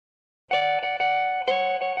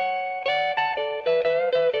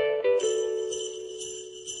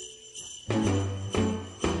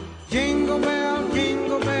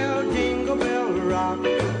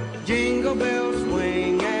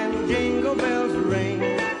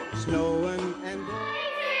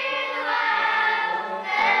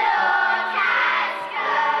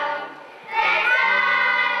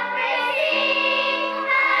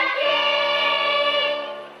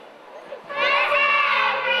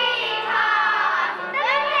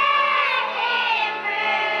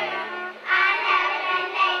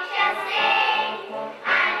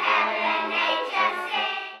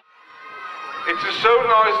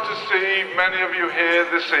nice to see many of you here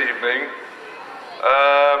this evening.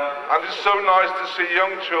 And it's so nice to see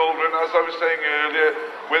young children, as I was saying earlier,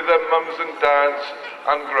 with their mums and dads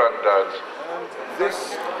and granddads.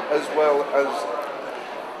 This, as well as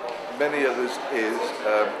many others, is,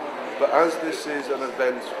 but as this is an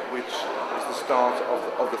event which is the start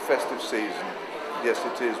of the festive season, yes,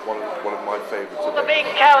 it is one of my favourites. The big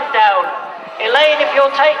countdown. Elaine, if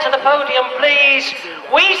you'll take to the podium, please.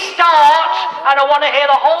 We start, and I want to hear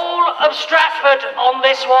the whole of Stratford on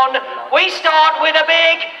this one. We start with a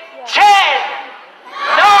big 10, 9,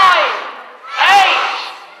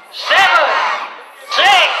 8, 7, 6,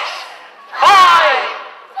 5,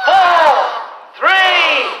 4, 3,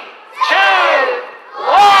 2,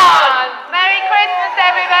 1. Merry Christmas,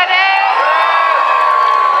 everybody!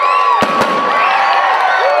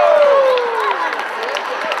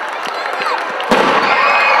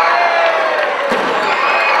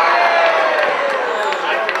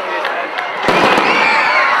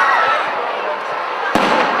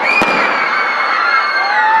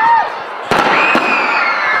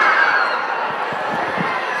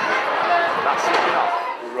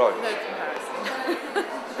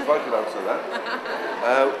 If I could answer that.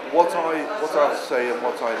 What I'll say and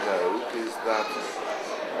what I know is that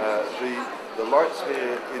the lights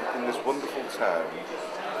here in this wonderful town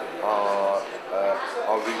are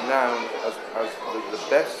renowned as the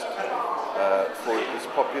best for its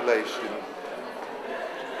population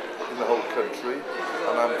in the whole country,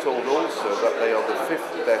 and I'm told also that they are the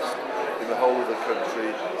 5th best in the whole of the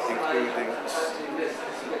country, including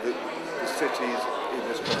the cities in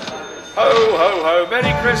this country. Ho, ho, ho,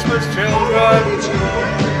 Merry Christmas,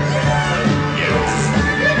 children!